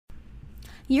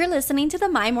You're listening to the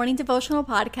My Morning Devotional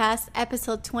Podcast,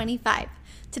 episode 25.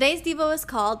 Today's Devo is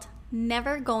called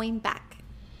Never Going Back.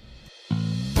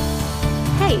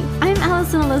 Hey, I'm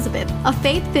Allison Elizabeth, a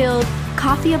faith-filled,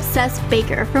 coffee-obsessed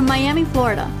baker from Miami,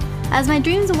 Florida. As my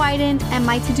dreams widened and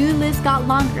my to-do list got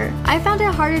longer, I found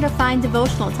it harder to find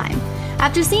devotional time.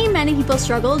 After seeing many people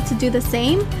struggle to do the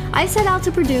same, I set out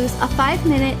to produce a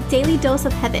 5-minute daily dose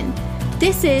of heaven.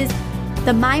 This is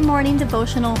the My Morning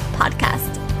Devotional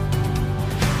Podcast.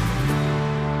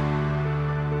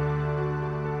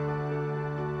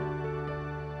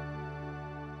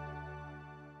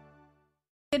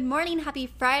 Good morning, happy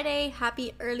Friday,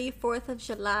 happy early 4th of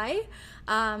July.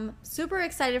 Super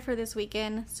excited for this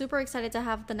weekend, super excited to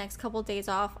have the next couple days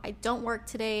off. I don't work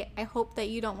today. I hope that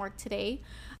you don't work today.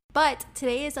 But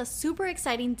today is a super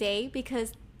exciting day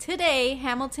because today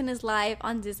Hamilton is live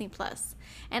on Disney Plus,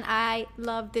 and I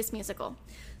love this musical.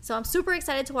 So I'm super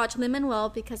excited to watch Lin-Manuel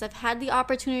because I've had the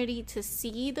opportunity to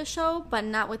see the show, but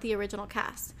not with the original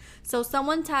cast. So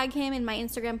someone tag him in my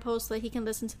Instagram post so that he can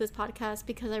listen to this podcast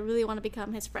because I really want to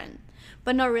become his friend.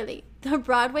 But no, really. The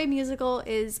Broadway musical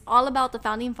is all about the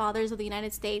founding fathers of the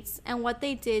United States and what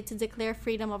they did to declare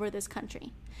freedom over this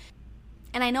country.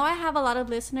 And I know I have a lot of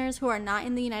listeners who are not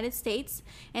in the United States,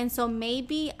 and so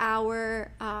maybe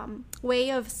our way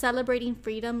of celebrating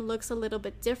freedom looks a little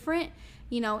bit different,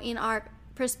 in our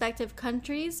prospective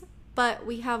countries, but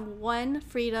we have one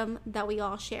freedom that we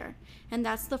all share, and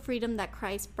that's the freedom that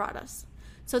Christ brought us.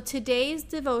 So today's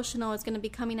devotional is going to be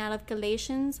coming out of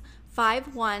Galatians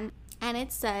 5:1, and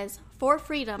it says, "For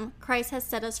freedom Christ has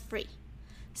set us free.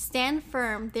 Stand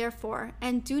firm, therefore,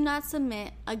 and do not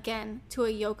submit again to a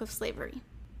yoke of slavery."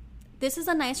 This is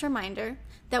a nice reminder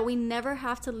that we never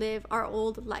have to live our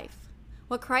old life.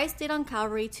 What Christ did on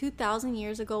Calvary 2,000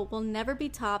 years ago will never be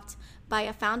topped by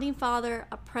a founding father,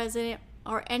 a president,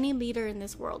 or any leader in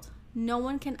this world. No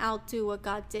one can outdo what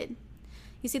God did.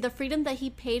 You see, the freedom that he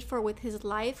paid for with his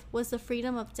life was the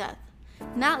freedom of death.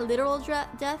 Not literal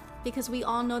death, because we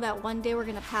all know that one day we're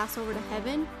going to pass over to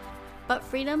heaven, but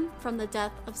freedom from the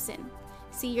death of sin.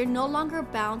 See, you're no longer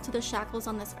bound to the shackles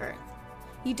on this earth.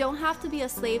 You don't have to be a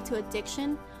slave to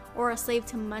addiction or a slave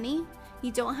to money.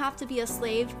 You don't have to be a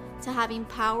slave to having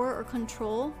power or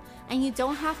control, and you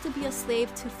don't have to be a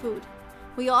slave to food.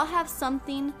 We all have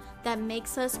something that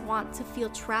makes us want to feel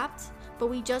trapped, but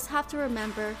we just have to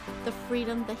remember the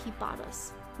freedom that he bought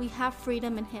us. We have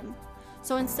freedom in him.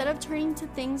 So instead of turning to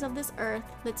things of this earth,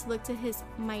 let's look to his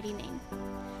mighty name.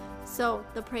 So,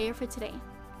 the prayer for today.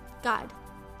 God,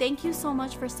 thank you so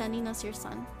much for sending us your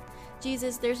son.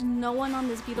 Jesus, there's no one on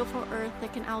this beautiful earth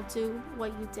that can outdo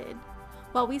what you did.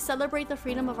 While we celebrate the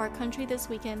freedom of our country this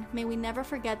weekend, may we never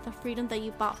forget the freedom that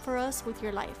you bought for us with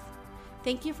your life.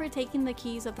 Thank you for taking the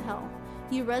keys of hell.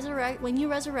 When you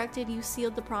resurrected, you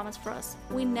sealed the promise for us.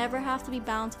 We never have to be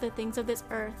bound to the things of this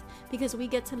earth because we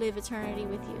get to live eternity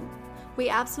with you. We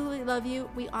absolutely love you.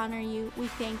 We honor you. We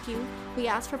thank you. We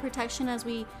ask for protection as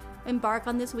we embark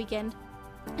on this weekend.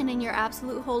 And in your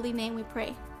absolute holy name we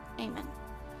pray. Amen.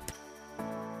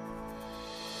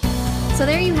 So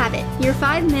there you have it, your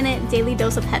 5-minute daily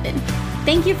dose of heaven.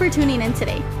 Thank you for tuning in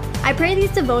today. I pray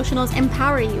these devotionals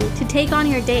empower you to take on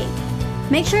your day.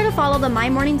 Make sure to follow the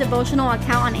My Morning Devotional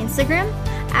account on Instagram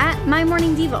at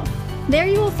MyMorningDevo. There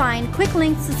you will find quick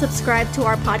links to subscribe to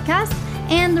our podcast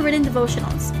and the written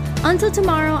devotionals. Until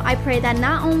tomorrow, I pray that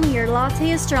not only your latte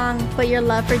is strong, but your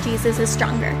love for Jesus is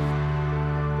stronger.